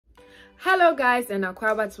Hello guys, and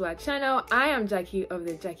welcome back to our channel. I am Jackie of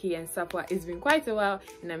the Jackie and Safoa. It's been quite a while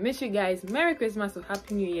and I miss you guys. Merry Christmas or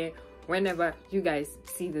Happy New Year whenever you guys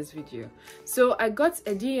see this video. So I got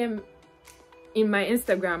a DM in my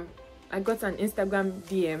Instagram. I got an Instagram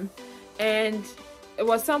DM and it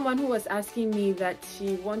was someone who was asking me that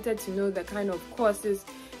she wanted to know the kind of courses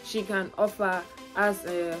she can offer as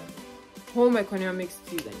a home economics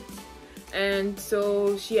student. And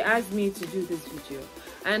so she asked me to do this video.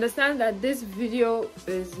 I understand that this video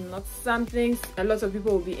is not something a lot of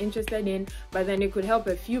people will be interested in, but then it could help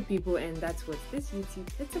a few people, and that's what this YouTube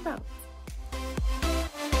is about.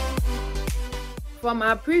 From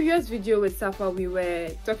our previous video with Safoa, we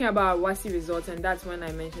were talking about WASI results, and that's when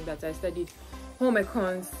I mentioned that I studied home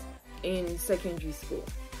econs in secondary school.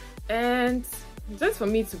 And just for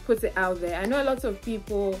me to put it out there, I know a lot of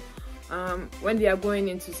people when they are going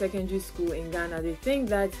into secondary school in Ghana, they think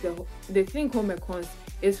that they think home econs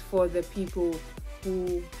is for the people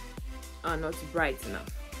who are not bright enough.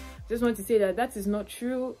 Just want to say that that is not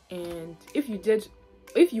true, and if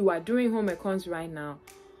you are doing home econs right now,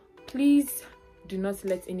 please do not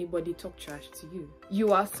let anybody talk trash to you.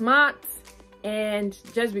 You are smart, and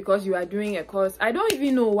just because you are doing a course, I don't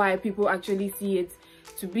even know why people actually see it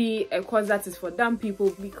to be a course that is for dumb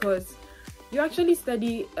people, because you actually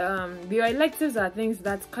study, your electives are things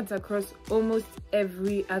that cut across almost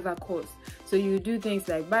every other course. So you do things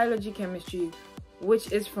like biology, chemistry,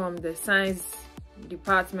 which is from the science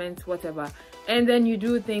department, whatever. And then you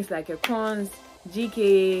do things like econs,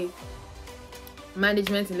 GK,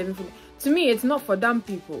 management and living food. To me, it's not for dumb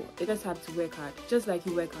people. You just have to work hard, just like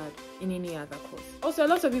you work hard in any other course. Also, a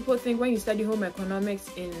lot of people think when you study home economics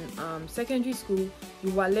in secondary school,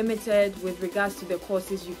 you are limited with regards to the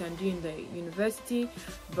courses you can do in the university,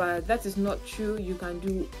 but that is not true. You can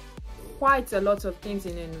do quite a lot of things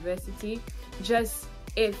in the university, just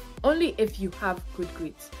only if you have good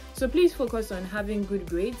grades. So please focus on having good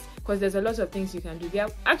grades, because there's a lot of things you can do. There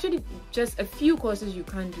are actually just a few courses you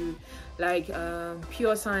can do, like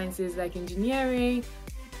pure sciences, like engineering,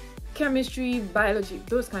 chemistry, biology,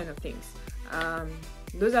 those kind of things.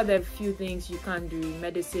 Those are the few things you can do: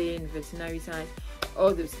 medicine, veterinary science,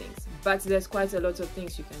 all those things. But there's quite a lot of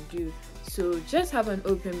things you can do. So just have an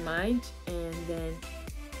open mind, and then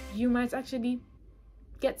you might actually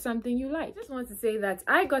get something you like. I just want to say that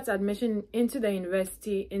I got admission into the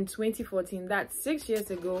university in 2014. That's 6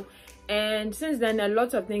 years ago, and since then a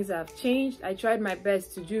lot of things have changed. I tried my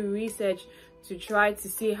best to do research to try to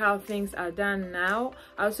see how things are done now.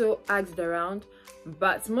 I also asked around,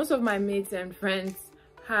 but most of my mates and friends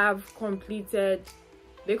have completed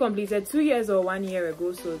 2 years or 1 year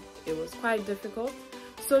ago, so it was quite difficult.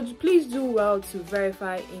 So please do well to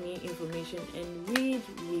verify any information and read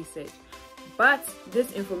research. But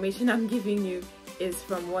this information I'm giving you is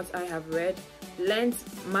from what I have read, learned,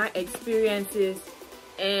 my experiences,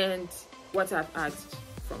 and what I've asked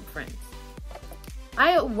from friends.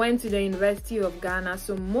 I went to the University of Ghana,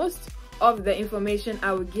 so most of the information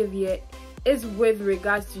I will give here is with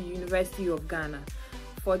regards to University of Ghana.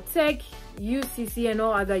 For Tech, UCC, and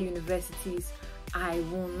all other universities, I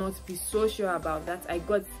will not be so sure about that. I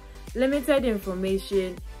got limited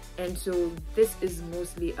information, and so this is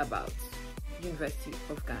mostly about University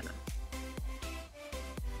of Ghana.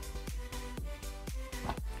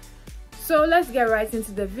 So let's get right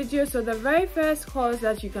into the video. So the very first course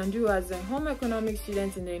that you can do as a home economics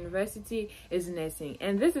student in the university is nursing,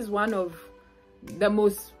 and this is one of the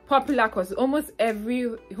most popular courses. Almost every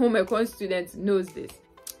home econ student knows this.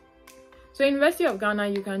 So University of Ghana,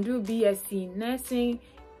 you can do BSc nursing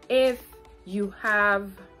if you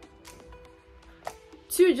have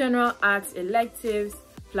 2 general arts electives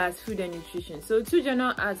plus food and nutrition. So 2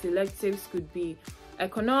 general arts electives could be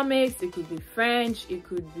economics, it could be French, it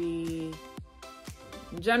could be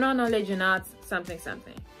general knowledge and arts, something.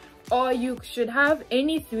 Or you should have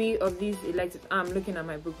any 3 of these electives. I'm looking at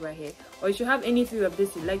my book right here. Or you should have any 3 of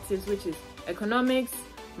these electives, which is economics,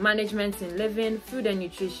 management and living, food and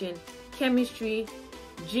nutrition, chemistry,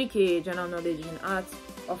 GK, general knowledge and arts,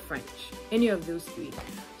 or French. Any of those 3.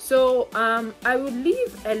 So I will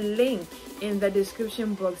leave a link in the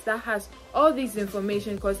description box that has all this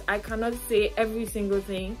information, because I cannot say every single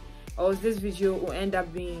thing, or this video will end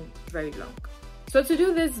up being very long. So to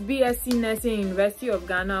do this BSc nursing in University of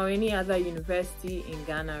Ghana or any other university in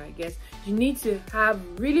Ghana, I guess, you need to have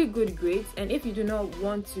really good grades. And if you do not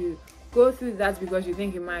want to go through that because you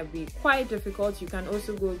think it might be quite difficult, you can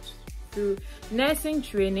also go through nursing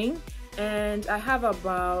training. And I have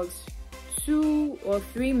about 2 or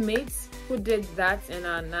 3 mates who did that and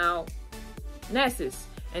are now nurses,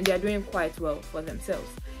 and they are doing quite well for themselves.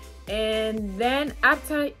 And then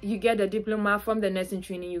after you get a diploma from the nursing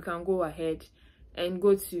training, you can go ahead and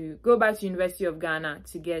go back to University of Ghana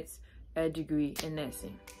to get a degree in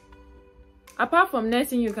nursing. Apart from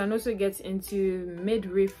nursing, you can also get into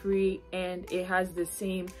midwifery, and it has the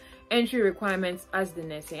same entry requirements as the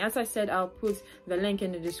nursing. As I said, I'll put the link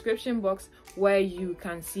in the description box where you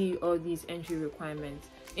can see all these entry requirements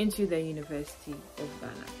into the University of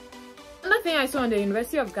Ghana. Another thing I saw on the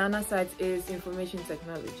University of Ghana site is information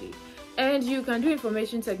technology, and you can do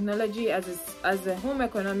information technology as a home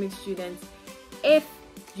economics student if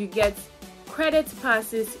you get credit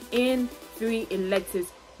passes in 3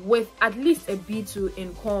 electives with at least a B2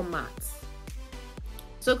 in core maths.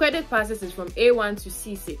 So credit passes is from A1 to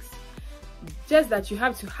C6, just that you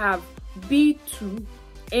have to have B2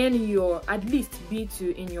 in your, at least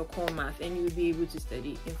B2 in your core math, and you'll be able to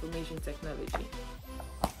study information technology.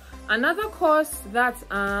 Another course that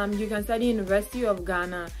you can study in University of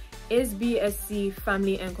Ghana is BSc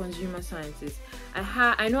Family and Consumer Sciences.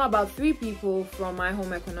 I know about 3 people from my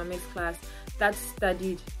home economics class that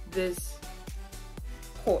studied this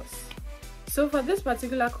course. So for this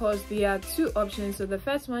particular course, there are 2 options. So the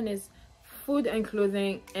first one is food and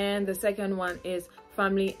clothing, and the second one is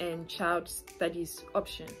family and child studies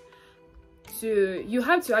option. So you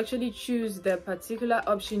have to actually choose the particular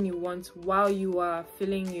option you want while you are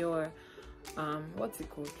filling your what's it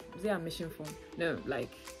called? Is it a admission form? No,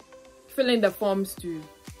 like filling the forms to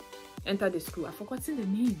enter the school. I've forgotten the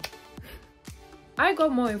name. I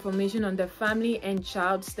got more information on the family and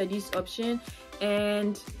child studies option,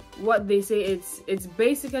 and what they say, it's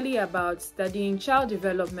basically about studying child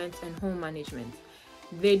development and home management.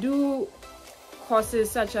 They do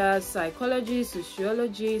courses such as psychology,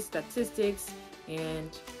 sociology, statistics,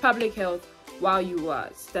 and public health while you are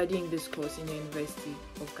studying this course in the University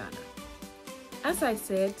of Ghana. As I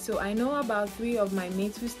said, so I know about 3 of my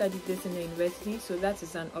mates who studied this in the university, so that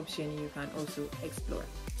is an option you can also explore.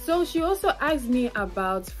 So she also asked me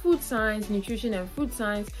about food science, nutrition and food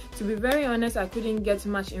science. To be very honest, I couldn't get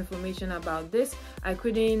much information about this. I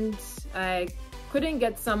couldn't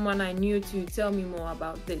get someone I knew to tell me more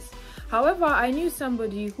about this. However, I knew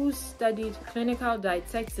somebody who studied clinical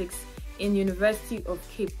dietetics in University of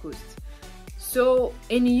Cape Coast. So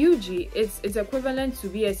in UG, it's equivalent to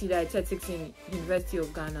BSc Dietetics in University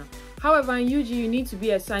of Ghana. However, in UG, you need to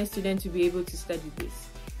be a science student to be able to study this.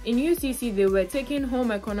 In UCC, they were taking home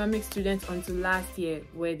economics students until last year,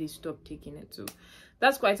 where they stopped taking it too.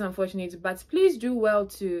 That's quite unfortunate, but please do well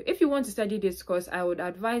to, if you want to study this course, I would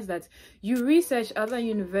advise that you research other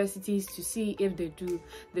universities to see if they do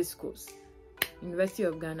this course. University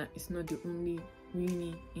of Ghana is not the only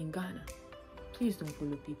uni in Ghana. Please don't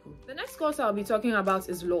follow people. The next course I'll be talking about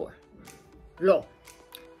is law.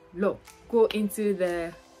 Go into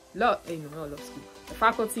the not law school. The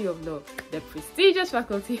Faculty of Law, the prestigious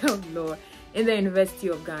Faculty of Law in the University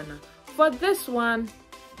of Ghana. For this one,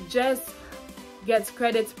 just get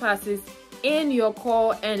credit passes in your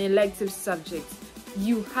core and elective subjects.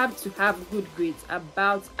 You have to have good grades,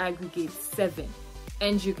 about aggregate 7,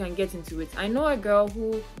 and you can get into it. I know a girl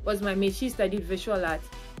who was my mate. She studied visual arts,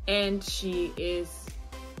 and she's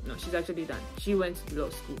actually done. She went to law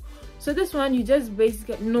school. So this one, you just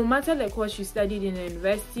basically, no matter the course you studied in the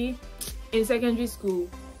university, in secondary school,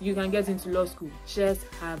 you can get into law school. Just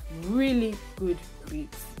have really good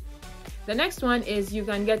grades. The next one is you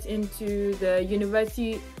can get into the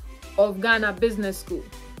University of Ghana Business School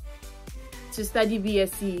to study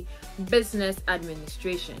BSc Business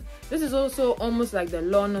Administration. This is also almost like the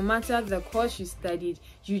law. No matter the course you studied,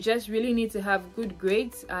 you just really need to have good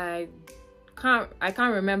grades. I can't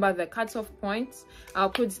remember the cutoff points. I'll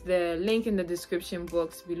put the link in the description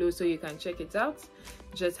box below so you can check it out.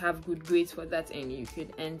 Just have good grades for that, and you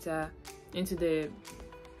could enter into the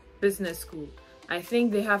business school. I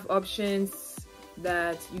think they have options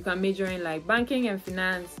that you can major in, like banking and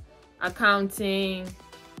finance, accounting,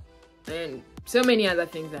 and so many other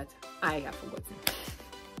things that I have forgotten.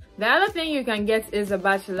 The other thing you can get is a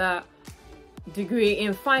bachelor degree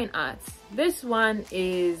in fine arts. This one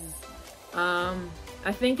is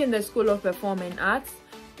I think in the School of Performing Arts,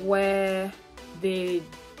 where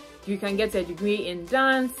you can get a degree in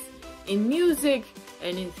dance, in music,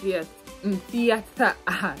 and in theater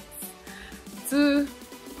arts. To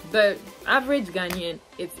the average Ghanaian,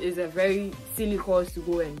 it is a very silly course to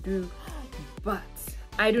go and do, but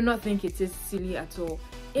I do not think it is silly at all.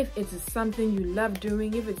 If it is something you love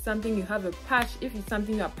doing, if it's something you have a passion, if it's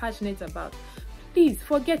something you are passionate about, please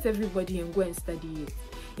forget everybody and go and study it.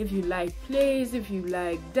 If you like plays, if you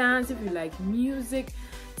like dance, if you like music,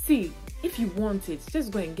 See, if you want it,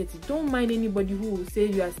 just go and get it. Don't mind anybody who will say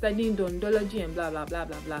you are studying odontology and blah blah blah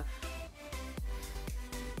blah blah.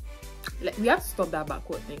 We have to stop that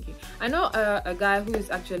backward thinking. I know a guy who is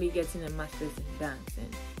actually getting a master's in dance,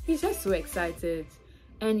 and he's just so excited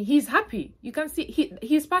and he's happy. You can see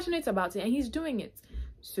he's passionate about it and he's doing it.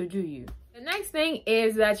 So do you. The next thing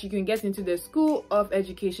is that you can get into the School of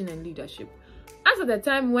Education and Leadership. As of the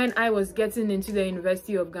time when I was getting into the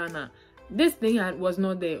University of Ghana, this thing was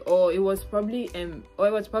not there, or it was probably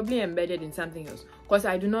embedded in something else, because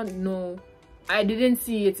I do not know. I didn't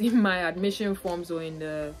see it in my admission forms or in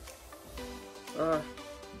the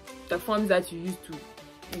forms that you used to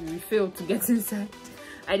refill to get inside.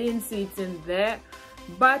 I didn't see it in there,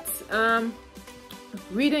 but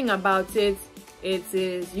reading about it, it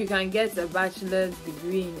is you can get a bachelor's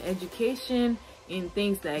degree in education, in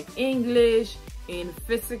things like English, in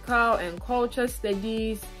physical and culture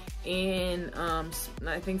studies, in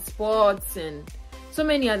I think sports, and so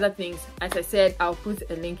many other things. As I said, I'll put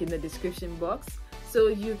a link in the description box so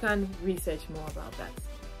you can research more about that.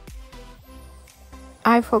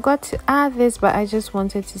 I forgot to add this, but I just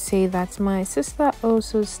wanted to say that my sister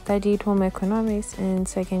also studied home economics in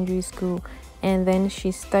secondary school, and then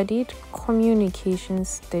she studied communication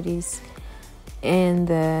studies in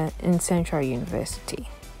Central University.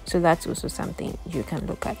 So that's also something you can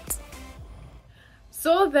look at.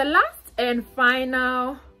 So the last and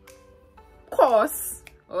final course,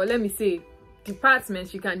 or let me say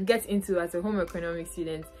department, you can get into as a home economics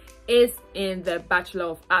student is in the Bachelor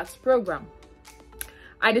of Arts program.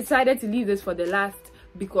 I decided to leave this for the last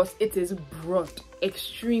because it is broad,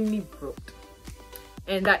 extremely broad.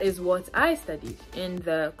 And that is what I studied in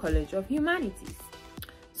the College of Humanities.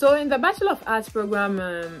 So in the Bachelor of Arts program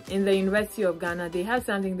in the University of Ghana, they have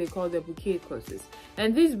something they call the bouquet courses.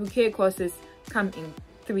 And these bouquet courses come in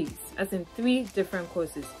threes, as in 3 different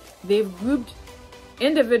courses. They've grouped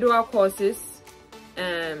individual courses,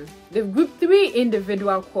 they've grouped 3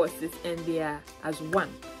 individual courses, and they are as one.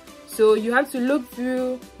 So you have to look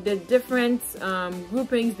through the different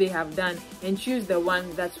groupings they have done and choose the one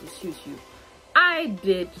that will suit you. I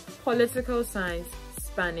did political science,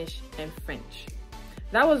 Spanish, and French.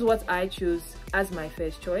 That was what I chose as my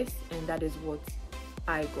first choice, and that is what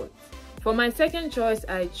I got. For my second choice,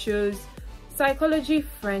 I chose psychology,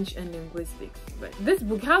 French, and linguistics. But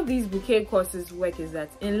how these bouquet courses work is that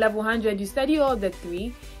in level 100 you study all the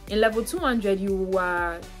 3. In level 200 you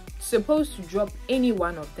are supposed to drop any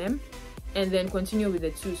one of them and then continue with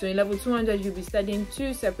the 2. So in level 200 you'll be studying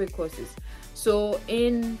 2 separate courses. So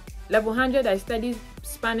in level 100 I studied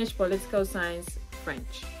Spanish, political science,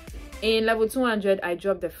 French. In level 200 I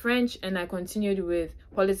dropped the French and I continued with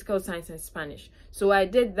political science and Spanish. So I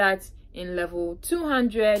did that in level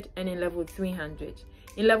 200 and in level 300.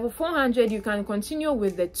 In level 400 you can continue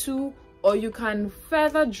with the 2, or you can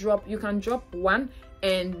further drop, you can drop 1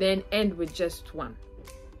 and then end with just 1.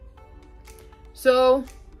 So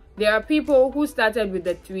there are people who started with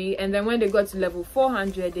the 3, and then when they got to level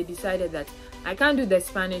 400 they decided that I can't do the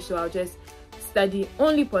Spanish, so I'll just study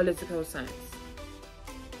only political science.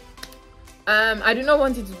 I do not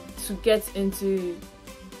want you to get into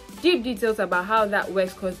deep details about how that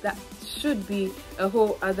works, because that should be a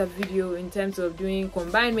whole other video in terms of doing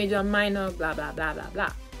combined major, minor, blah blah blah blah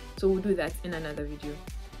blah. So we'll do that in another video.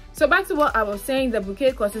 So back to what I was saying, the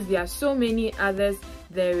bouquet courses, there are so many others.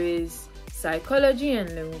 There is psychology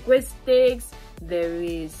and linguistics, there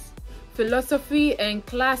is philosophy and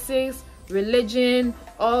classics, religion,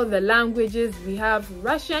 all the languages. We have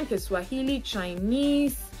Russian, Kiswahili,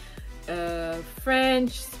 Chinese,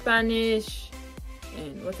 French, Spanish,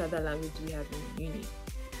 and what other language do we have in uni?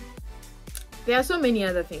 There are so many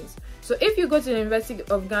other things. So if you go to the University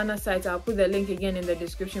of Ghana site, I'll put the link again in the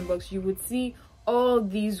description box, you would see all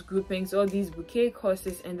these groupings, all these bouquet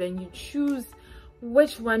courses, and then you choose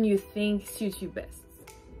which one you think suits you best.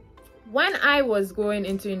 When I was going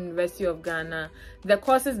into University of Ghana, the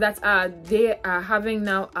courses that they are having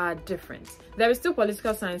now are different. There is still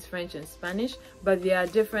political science, French, and Spanish, but there are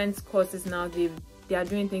different courses now. They are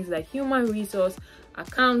doing things like human resource,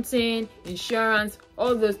 accounting, insurance.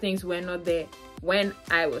 All those things were not there when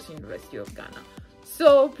I was in University of Ghana.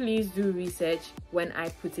 So please do research when I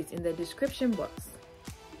put it in the description box.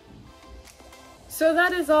 So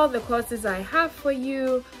that is all the courses I have for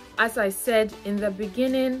you. As I said in the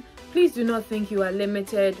beginning, please do not think you are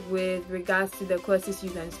limited with regards to the courses you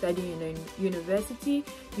can study in a university.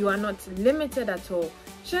 You are not limited at all.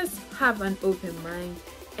 Just have an open mind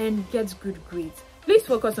and get good grades. Please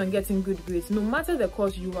focus on getting good grades. No matter the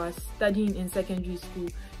course you are studying in secondary school,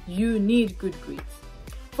 you need good grades.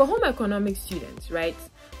 For home economics students, right,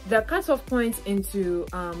 the cutoff points into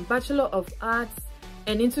Bachelor of Arts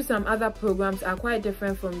and into some other programs are quite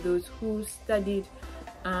different from those who studied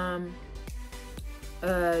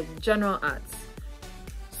general arts.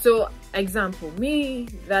 So example, me,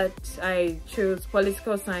 that I chose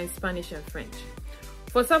political science, Spanish and French.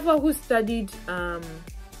 For Safoa, who studied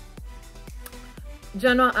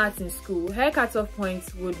general arts in school, her cutoff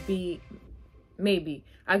points would be maybe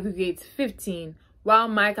aggregate 15, while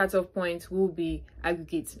my cutoff points will be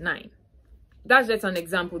aggregate 9. That's just an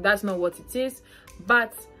example. That's not what it is,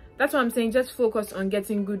 but that's what I'm saying. Just focus on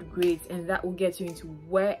getting good grades, and that will get you into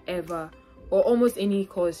wherever or almost any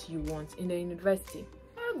course you want in the university.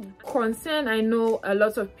 Concern I know a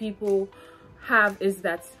lot of people have is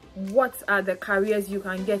that what are the careers you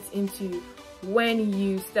can get into when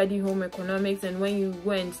you study home economics and when you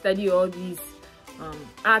go and study all these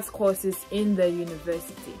arts courses in the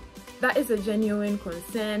university. That is a genuine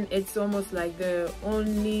concern. It's almost like the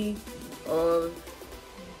only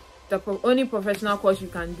professional course you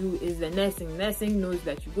can do is the nursing. Nursing knows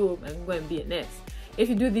that you go and be a nurse. If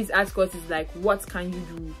you do these arts courses, like, what can you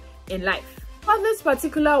do in life? For this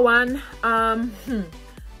particular one,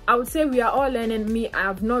 I would say we are all learning. Me, I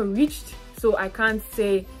have not reached, so I can't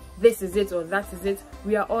say this is it or that is it.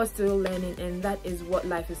 We are all still learning, and that is what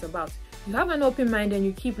life is about. You have an open mind and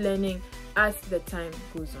you keep learning as the time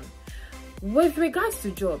goes on. With regards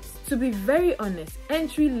to jobs, to be very honest,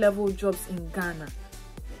 entry-level jobs in Ghana,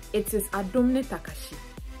 it is Adomne Takashi.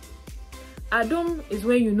 Adom is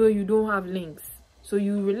when you know you don't have links, so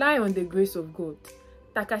you rely on the grace of God.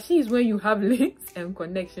 Takashi is when you have links and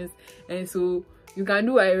connections, and so you can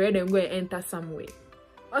do I read and go and enter somewhere.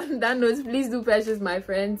 On that note, please do purchase, my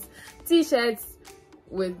friends, t-shirts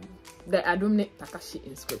with the Adomne Takashi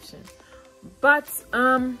inscription. But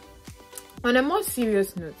on a more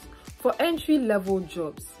serious note, for entry-level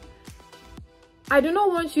jobs, I do not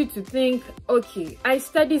want you to think, okay, I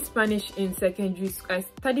studied Spanish in secondary school, I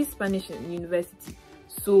studied Spanish in university,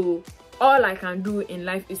 so all I can do in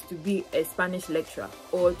life is to be a Spanish lecturer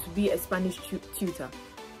or to be a Spanish tutor.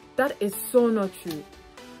 That is so not true.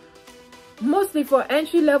 Mostly for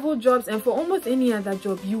entry-level jobs and for almost any other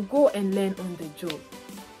job, you go and learn on the job.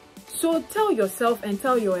 So tell yourself and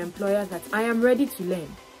tell your employer that I am ready to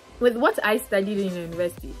learn. With what I studied in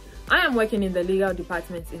university, I am working in the legal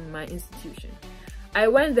department in my institution. I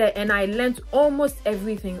went there and I learned almost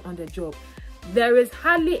everything on the job. There is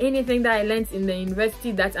hardly anything that I learned in the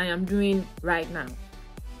university that I am doing right now.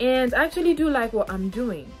 And I actually do like what I'm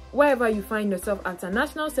doing. Wherever you find yourself after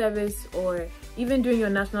national service or even doing your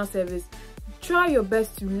national service, try your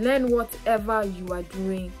best to learn whatever you are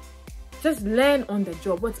doing. Just learn on the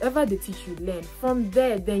job, whatever they teach you, learn. From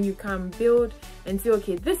there, then you can build and say,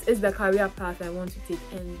 okay, this is the career path I want to take,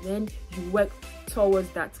 and then you work towards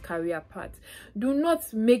that career path. Do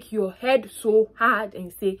not make your head so hard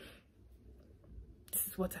and say, this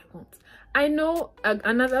is what I want. I know,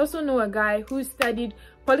 and I also know a guy who studied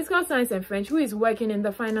political science and French, who is working in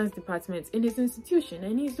the finance department in his institution,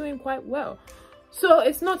 and he's doing quite well. So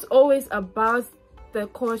it's not always about the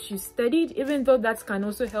course you studied, even though that can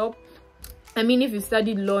also help. I mean, if you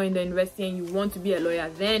studied law in the university and you want to be a lawyer,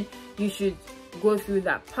 then you should go through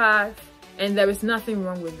that path, and there is nothing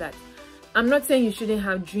wrong with that. I'm not saying you shouldn't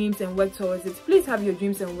have dreams and work towards it. Please have your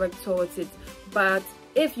dreams and work towards it. But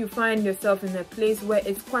if you find yourself in a place where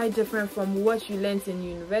it's quite different from what you learned in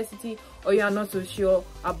university, or you are not so sure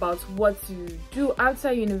about what to do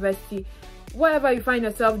outside university, whatever you find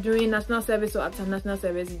yourself doing, national service or after national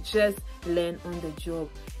service, just learn on the job.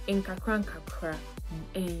 In kakran kakra,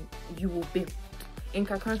 and you will build. In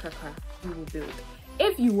kakran kakra, you will build.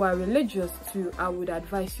 If you are religious too, I would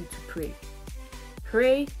advise you to pray.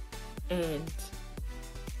 Pray and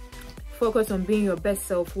focus on being your best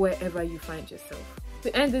self wherever you find yourself.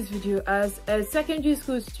 To end this video, as a secondary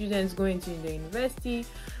school student going to the university,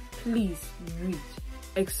 please read,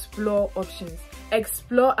 explore options,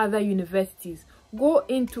 explore other universities, go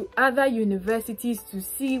into other universities to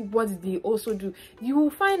see what they also do. You will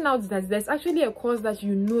find out that there's actually a course that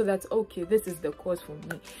you know that, okay, this is the course for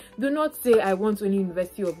me. Do not say I want only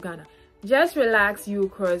University of Ghana. Just relax, you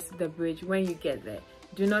cross the bridge when you get there.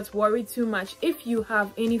 Do not worry too much. If you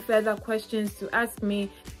have any further questions to ask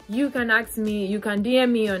me, you can ask me, you can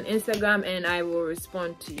DM me on Instagram and I will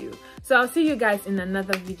respond to you. So I'll see you guys in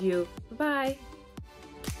another video. Bye.